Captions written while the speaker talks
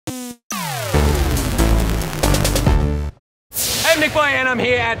NichBoy, and I'm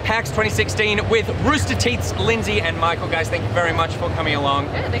here at PAX 2016 with Rooster Teeth's Lindsay and Michael. Guys, thank you very much for coming along.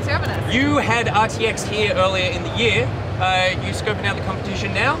 Yeah, thanks for having us. You had RTX here earlier in the year. You scoping out the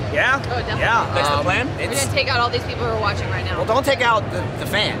competition now? Yeah. Oh, definitely. Yeah. That's the plan? We're gonna take out all these people who are watching right now. Well, don't take out the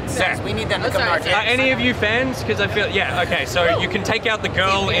fans. Yeah. We need them to Oh, come sorry. to RTX. Any of you fans? Because I feel, yeah, okay, so you can take out the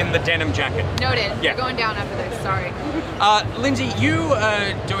girl in the denim jacket. Noted. Yeah. We're going down after this. Sorry. Lindsay, you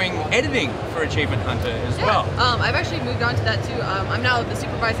are doing editing for Achievement Hunter as well. I've actually moved on to that too. I'm now the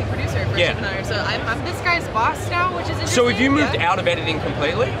supervising producer for Achievement Hunter, so I'm this guy's boss now, which is interesting. So have you moved out of editing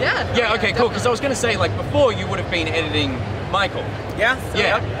completely? Yeah. Yeah, okay, cool. Because I was going to say, like, before you would have been editing Michael. Yeah.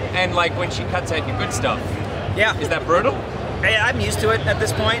 Yeah. And like when she cuts out your good stuff. Yeah. Is that brutal? I'm used to it at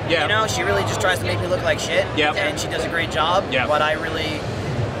this point. Yeah. You know, she really just tries to make me look like shit. Yeah. And she does a great job. Yeah. But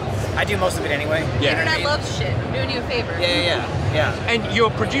I do most of it anyway. Yeah. The internet loves shit. I'm doing you a favor. Yeah. And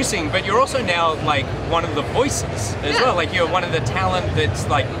you're producing, but you're also now like one of the voices as well. Like you're one of the talent that's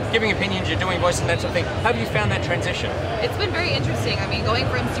like giving opinions, you're doing voices and that sort of thing. How have you found that transition? It's been very interesting. I mean, going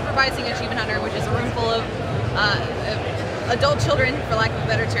from supervising Achievement Hunter, which is a room full of adult children, for lack of a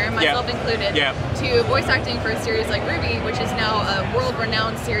better term, myself included, to voice acting for a series like Ruby, which is now a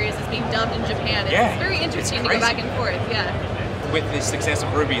world-renowned series. It's being dubbed in Japan. It's very interesting to go back and forth. With the success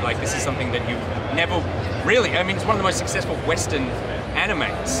of Ruby, like this is something that you've never really, I mean, it's one of the most successful Western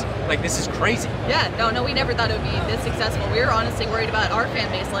animes. Like this is crazy. Yeah, no, we never thought it would be this successful. We were honestly worried about our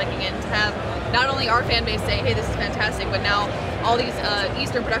fan base liking it, and to have not only our fan base say, hey, this is fantastic, but now all these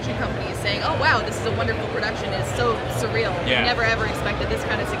Eastern production companies saying, oh wow, this is a wonderful production is so surreal. Yeah. We never ever expected this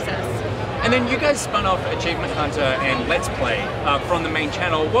kind of success. And then you guys spun off Achievement Hunter and Let's Play from the main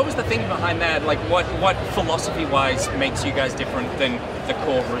channel. What was the thing behind that? Like what philosophy-wise makes you guys different than the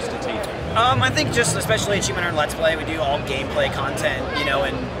core Rooster Teeth? I think just especially Achievement Hunter and Let's Play, we do all gameplay content, you know,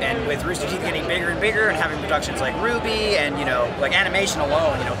 and with Rooster Teeth getting bigger and bigger and having productions like Ruby and, you know, like animation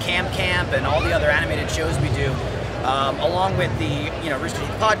alone, you know, Camp and all the other animated shows we do, along with the, you know, Rooster Teeth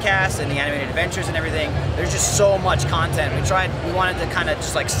podcast and the animated adventures and everything, there's just so much content. We wanted to kind of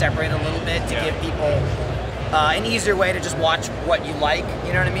just like separate a little bit to give people an easier way to just watch what you like,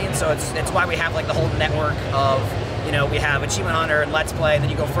 you know what I mean? So it's why we have like the whole network of, you know, we have Achievement Hunter and Let's Play, and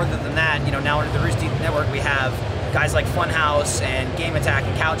then you go further than that, you know, now under the Rooster Teeth network we have guys like Funhouse and Game Attack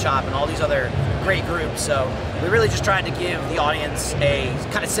and Couch Hop and all these other great groups. So we really just tried to give the audience a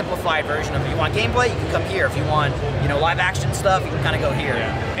kind of simplified version of, if you want gameplay, you can come here. If you want, you know, live action stuff, you can kind of go here.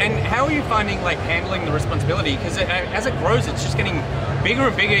 And how are you finding like handling the responsibility? Because as it grows, it's just getting bigger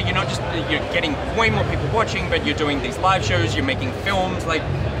and bigger. You're getting way more people watching, but you're doing these live shows, you're making films. Like,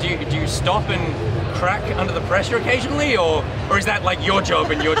 do you stop and crack under the pressure occasionally, or is that like your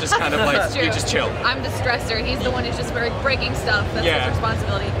job and you're just kind of like you just chill? I'm the stressor. He's the one who's just breaking stuff. That's his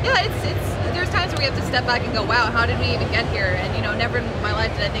responsibility. Yeah, it's there's times where we have to step back and go, wow, how did we even get here? And you know, never in my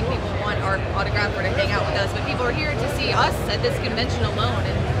life did I think people would want our autograph or to hang out with us, but people are here to see us at this convention alone,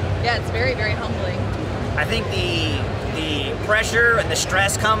 and yeah, it's very, very humbling. I think the pressure and the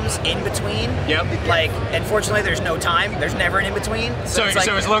stress comes in between. Yep. Like, unfortunately, there's no time. There's never an in between. So it's like,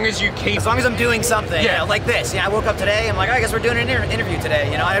 as long as you keep, as long as I'm doing something, you know, like this. Yeah, I woke up today. I'm like, oh, I guess we're doing an interview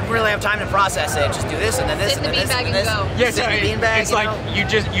today. You know, I didn't really have time to process it. Just do this and then this and then this and then this. Yeah, sit in the beanbag. It's like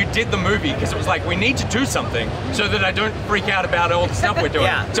you did the movie because it was like we need to do something so that I don't freak out about all the stuff we're doing.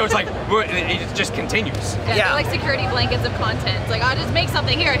 So it's like it just continues. Yeah, they're like security blankets of content. It's like, I'll just make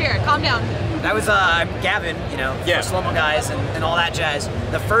something. Here, calm down. That was Gavin, you know, for Slow Mo Guys and all that jazz.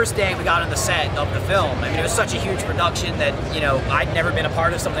 The first day we got on the set of the film, I mean, it was such a huge production that, you know, I'd never been a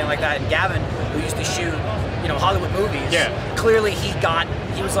part of something like that. And Gavin, who used to shoot, you know, Hollywood movies, clearly he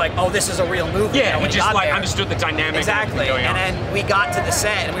was like, oh, this is a real movie. Yeah, you know, he just like understood the dynamic. Exactly. Going on. And then we got to the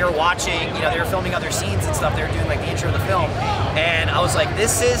set and we were watching, you know, they were filming other scenes and stuff. They were doing like the intro of the film. And I was like,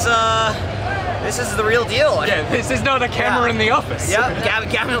 this is the real deal. Yeah, this is not a camera in the office. Yeah,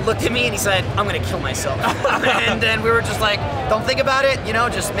 Gavin looked at me and he said, I'm gonna kill myself. And then we were just like, don't think about it, you know,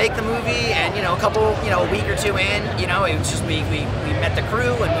 just make the movie. And, you know, a week or two in, you know, it was just, we met the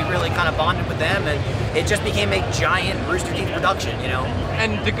crew and we really kind of bonded with them, and it just became a giant Rooster Teeth production, you know.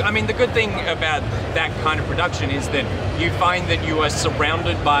 And I mean, the good thing about that kind of production is that you find that you are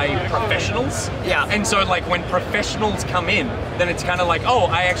surrounded by professionals. Yeah. And so like when professionals come in, then it's kind of like, oh,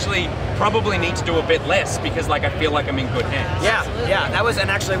 I actually probably need to do a bit less because like I feel like I'm in good hands. Yeah, yeah, that was, and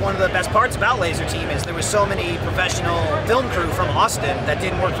actually one of the best parts about Laser Team is there was so many professional film crew from Austin that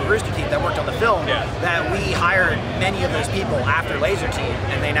didn't work for Rooster Teeth that worked on the film that we hired many of those people after Laser Team,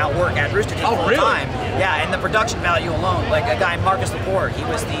 and they now work at Rooster Teeth full time. Yeah, and the production value alone, like a guy Marcus Lepore, he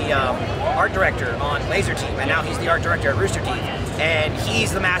was the art director on Laser Team, and now he's the art director at Rooster Teeth. And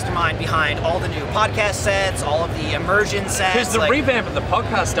he's the mastermind behind all the new podcast sets, all of the immersion sets. Because the revamp of the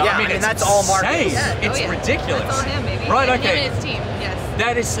podcast stuff, yeah, I mean, it's that's all Marcus. Yeah, it's ridiculous. That's all him, baby. Right, and okay. him and his team,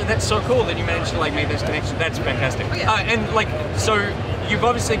 yes. That's so cool that you managed to like make those connections. That's fantastic. Oh, yeah. And like, so you've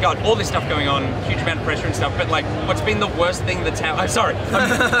obviously got all this stuff going on, huge amount of pressure and stuff. But like, what's been the worst thing that's happened? Sorry,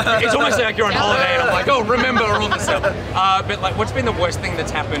 it's almost like you're on holiday, and I'm like, oh, remember all this stuff. But like, what's been the worst thing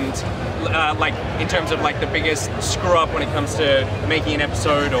that's happened? Like in terms of like the biggest screw up when it comes to making an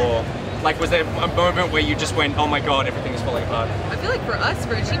episode, or like was there a moment where you just went, oh my god, everything is falling apart? I feel like for us,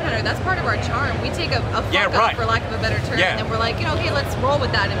 for Achievement Hunter, that's part of our charm. We take a fuck up, for lack of a better term, and then we're like, you know, okay, let's roll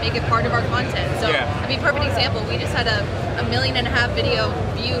with that and make it part of our content. So, I mean, perfect example, we just had a 1.5 million video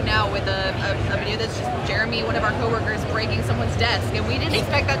view now with a video that's just Jeremy, one of our coworkers, breaking someone's desk, and we didn't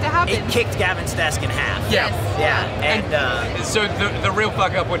expect that to happen. It kicked Gavin's desk in half. Yeah. And so the real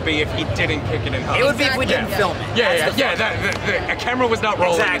fuck up would be if he didn't kick it in half. It would be if we didn't film it. A camera was not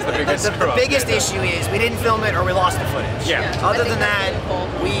rolling. Exactly. Is the biggest the biggest issue is we didn't film it or we lost the footage. Other than that,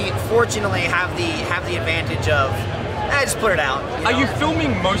 we fortunately have the advantage of just put it out. Are you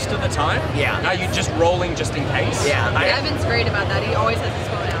filming most of the time? Yeah. Are you just rolling just in case? Yeah. Gavin's great about that. He always has his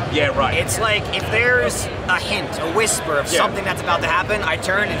phone out. Yeah, right. It's like if there's a hint, a whisper of something that's about to happen, I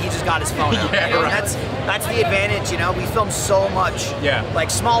turn and he just got his phone out. That's the advantage, you know. We film so much, like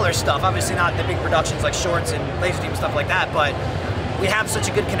smaller stuff. Obviously not the big productions like shorts and Laser Team and stuff like that, but we have such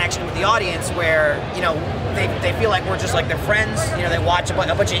a good connection with the audience where, you know, they feel like we're just like their friends. You know, they watch a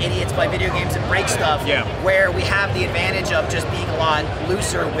bunch of idiots play video games and break stuff. Where we have the advantage of just being a lot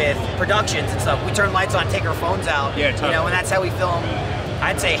looser with productions and stuff. We turn lights on, take our phones out. You know, and that's how we film.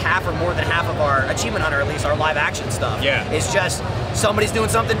 I'd say half or more than half of our Achievement Hunter, at least our live action stuff. It's just somebody's doing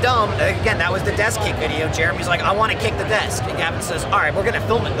something dumb. Again, that was the desk kick video. Jeremy's like, I want to kick the desk. And Gavin says, all right, we're going to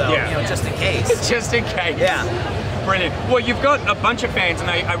film it though, you know, just in case. Just in case. Brilliant. Well, you've got a bunch of fans, and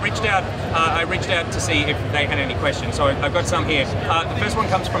I reached out to see if they had any questions. So I've got some here. The first one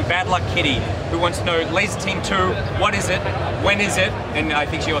comes from Bad Luck Kitty, who wants to know Laser Team 2. What is it? When is it? And I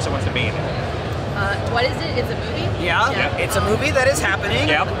think she also wants to be in it. What is it? It's a movie? Yeah. It's a movie that is happening.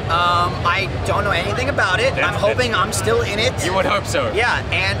 I don't know anything about it. I'm hoping I'm still in it. You would hope so. Yeah,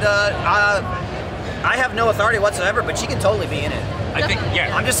 and I have no authority whatsoever, but she can totally be in it. I think,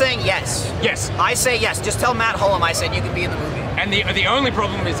 I'm just saying yes. Yes. I say yes. Just tell Matt Hullum I said you can be in the movie. And the only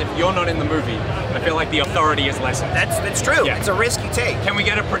problem is if you're not in the movie, I feel like the authority is lessened. That's true. It's a risk you take. Can we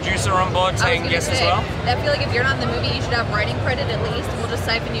get a producer on board saying yes as well? I feel like if you're not in the movie, you should have writing credit at least. We'll just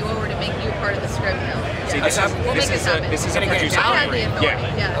siphon you over to make you part of the script now. See, this is a producer. I have the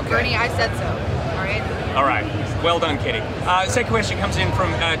authority. Bernie, I said so. All right. Well done, Kitty. Second question comes in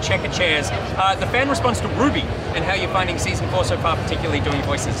from Checker Chairs. The fan response to Ruby and how you're finding season 4 so far, particularly doing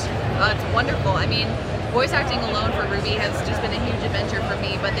voices. It's wonderful. I mean, voice acting alone for Ruby has just been a huge adventure for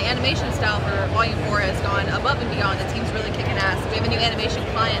me, but the animation style for Volume 4 has gone above and beyond. The team's really kicking ass. We have a new animation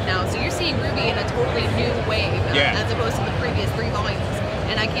client now, so you're seeing Ruby in a totally new wave as opposed to the previous 3 volumes.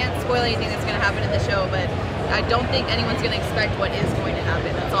 And I can't spoil anything that's going to happen in the show, but I don't think anyone's going to expect what is going to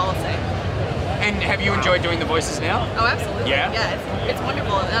happen. That's all I'll say. And have you enjoyed doing the voices now? Oh, absolutely. Yeah? Yeah, it's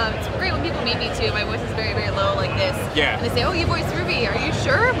wonderful. It's great when people meet me too. My voice is very, very low like this. Yeah. And they say, oh, you voiced Ruby. Are you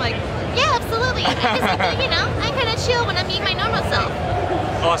sure? I'm like, yeah, absolutely. Because, you know, I'm kind of chill when I'm being my normal self.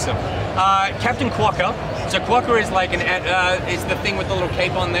 Awesome. Captain Quokka. So Quokka is like is the thing with the little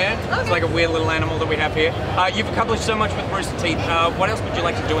cape on there. Okay. It's like a weird little animal that we have here. You've accomplished so much with Rooster Teeth. What else would you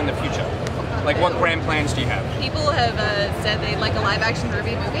like to do in the future? Like, what grand plans do you have? People have said they'd like a live-action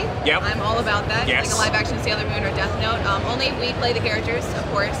Ruby movie. Yep. I'm all about that. Yes. Like a live-action Sailor Moon or Death Note. Only we play the characters, of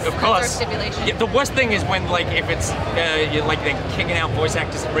course. Of course. That's our stipulation. Yeah, the worst thing is when, like, if it's like they're kicking out voice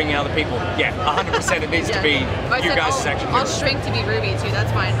actors and bringing other people. Yeah, 100% it needs to be you guys' action. I'll shrink to be Ruby too.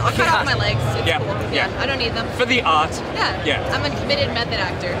 That's fine. I'll cut off my legs. It's cool. Yeah. I don't need them. For the art. Yeah. I'm a committed method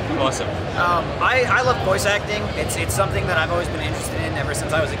actor. Awesome. I love voice acting. It's something that I've always been interested in ever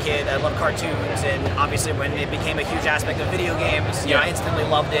since I was a kid. I love cartoons, and obviously when it became a huge aspect of video games, you know, I instantly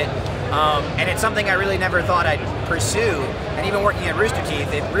loved it. And it's something I really never thought I'd pursue. And even working at Rooster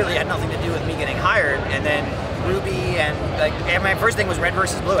Teeth, it really had nothing to do with me getting hired. And then Ruby and my first thing was Red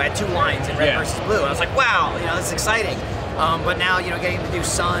versus Blue. I had 2 lines in Red versus Blue. And I was like, wow, you know, this is exciting. But now, you know, getting to do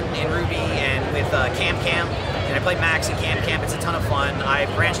Sun in Ruby and with Cam Cam, and I played Max in Cam Cam. It's a ton of fun. I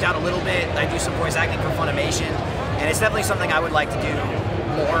branched out a little bit. I do some voice acting for Funimation, and it's definitely something I would like to do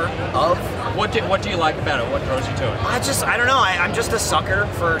more of. What do you like about it? What draws you to it? I don't know. I'm just a sucker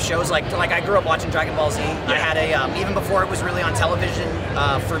for shows like I grew up watching Dragon Ball Z. I had a even before it was really on television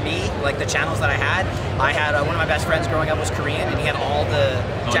for me, like the channels that I had one of my best friends growing up was Korean, and he had all the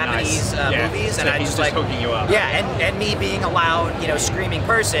Japanese movies, so and I he's just like like hooking you up. Yeah, and me being a loud, you know, screaming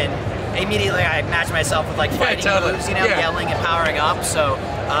person, immediately I matched myself with like fighting moves, you know, yelling and powering up. So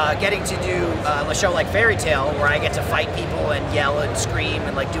getting to do a show like Fairy Tail where I get to fight people and yell and scream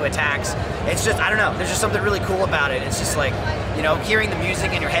and like do attacks, it's just, I don't know, there's just something really cool about it. It's just like, you know, hearing the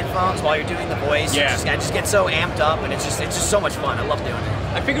music in your headphones while you're doing the voice. I just get so amped up, and it's just so much fun. I love doing it.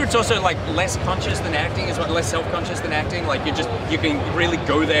 I figure it's also like less conscious than acting, is less self-conscious than acting. Like you can really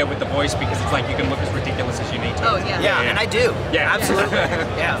go there with the voice because it's like you can look as ridiculous as you need to. Oh yeah. Yeah, and I do. Yeah, absolutely.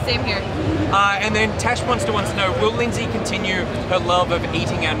 Yeah. Same here. And then Tash wants to know, will Lindsay continue her love of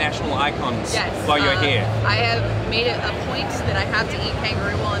eating our national icons while you're here? I have made it a point that I have to eat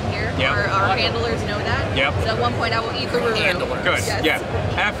kangaroo while I'm here. Yep. Our handlers know that. Yep. So at one point I will eat the Ruru. Good. Yes.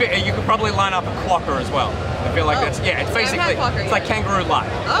 Yeah. You could probably line up a quokka as well. I feel like that's it's basically it's like kangaroo light.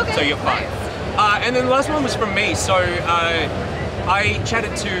 Okay. So you're fine. Nice. And then the last one was from me. So I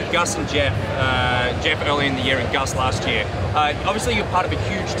chatted to Gus and Jeff early in the year and Gus last year. Obviously you're part of a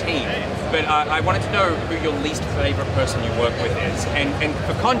huge team, but I wanted to know who your least favorite person you work with is. And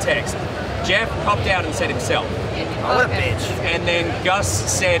for context, Jeff popped out and said himself. Oh, what a bitch. And then Gus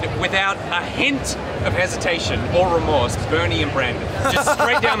said, without a hint of hesitation or remorse, Bernie and Brandon. Just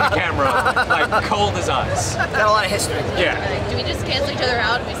straight down the camera, like cold as ice. Got a lot of history. Yeah. Do we just cancel each other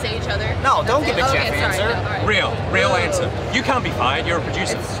out and we say each other? No, don't give a Jeff sorry, answer. no, all right. Real answer. You can't be fired, you're a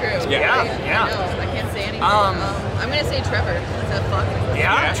producer. It's true. Yeah. I know, I can't say anything. I'm gonna say Trevor. Is that fuck?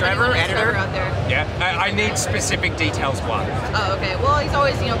 Yeah, Trevor, Anyone editor. Trevor out there. Yeah. I need specific details why. Oh, okay. Well, he's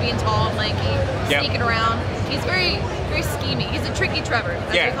always, you know, being tall and lanky, sneaking around. He's very schemy. He's a tricky Trevor.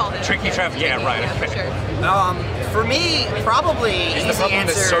 That's what we call him. Tricky Trevor. Yeah, right. Yeah, for sure. For me, probably Is easy the problem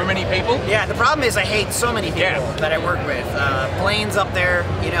answer. there's so many people? Yeah, the problem is I hate so many people that I work with. Blaine's up there,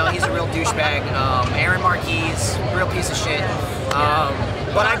 you know, he's a real douchebag. Aaron Marquise, real piece of shit.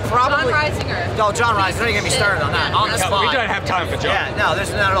 But I probably... John Reisinger. Oh, John Reisinger. Don't even get me started on that. On the spot. We don't have time for John. Yeah, no,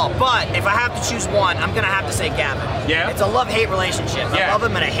 there's not at all. But if I have to choose one, I'm going to have to say Gavin. Yeah? It's a love-hate relationship. I love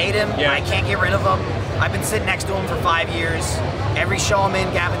him and I hate him. Yeah. I can't get rid of him. I've been sitting next to him for 5 years. Every show I'm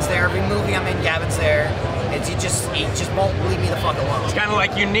in, Gavin's there. Every movie I'm in, Gavin's there. He just won't leave me the fuck alone. It's kind of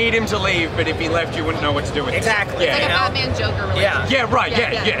like you need him to leave, but if he left, you wouldn't know what to do with him. Exactly. It's like a Batman Joker relationship. Yeah, right.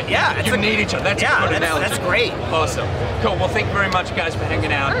 Yeah. You need each other. That's a good analogy. That's great. Awesome. Cool. Well, thank you very much, guys, for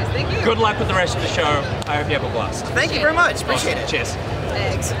hanging out. Of course, thank you. Good luck with the rest of the show. I hope you have a blast. Thank you very much. Appreciate it. Cheers.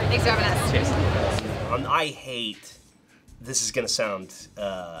 Thanks for having us. Cheers. I hate. This is gonna sound.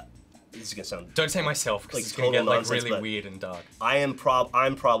 Don't say myself, because like it's gonna total get like nonsense, really but weird and dark. I'm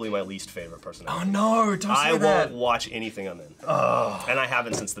probably my least favorite person. Oh no! Don't say I that. won't watch anything I'm in. And I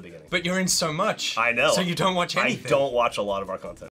haven't since the beginning. But you're in so much. I know. So you don't watch anything. I don't watch a lot of our content.